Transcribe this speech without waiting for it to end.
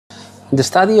The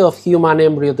study of human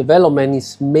embryo development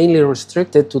is mainly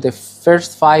restricted to the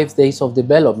first 5 days of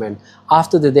development.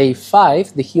 After the day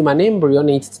 5, the human embryo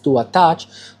needs to attach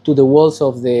to the walls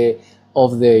of the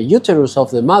uterus of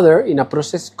the mother in a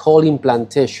process called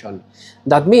implantation.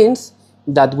 That means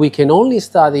that we can only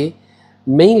study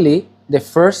mainly the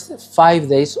first 5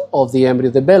 days of the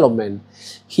embryo development.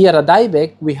 Here at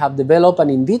IBEC, we have developed an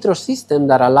in vitro system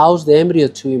that allows the embryo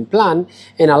to implant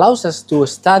and allows us to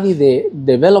study the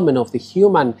development of the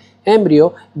human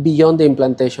embryo beyond the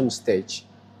implantation stage.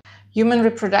 Human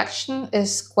reproduction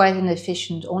is quite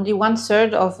inefficient. Only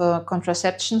 1/3 of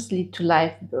contraceptions lead to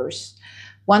live birth.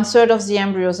 1/3 of the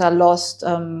embryos are lost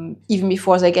even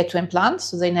before they get to implant,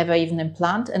 so they never even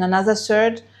implant, and another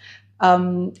third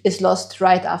is lost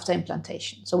right after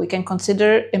implantation. So we can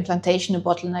consider implantation a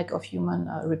bottleneck of human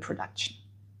reproduction.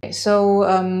 Okay, so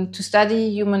to study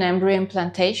human embryo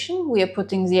implantation, we are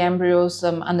putting the embryos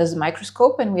under the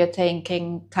microscope, and we are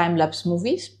taking time-lapse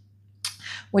movies,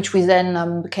 which we then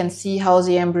can see how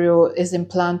the embryo is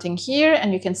implanting here,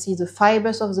 and you can see the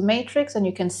fibers of the matrix, and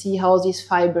you can see how these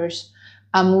fibers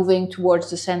are moving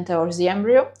towards the center of the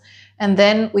embryo. And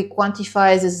then we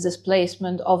quantify this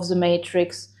displacement of the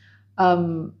matrix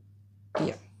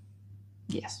here.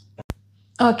 Yes.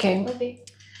 Okay.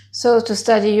 So to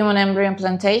study human embryo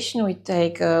implantation, we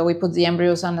put the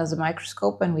embryos under the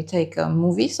microscope and we take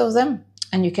movies of them.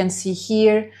 And you can see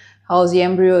here how the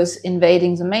embryo is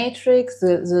invading the matrix,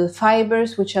 the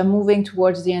fibers which are moving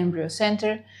towards the embryo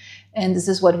center. And this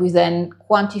is what we then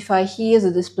quantify here,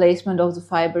 the displacement of the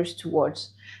fibers towards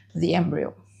the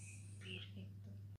embryo.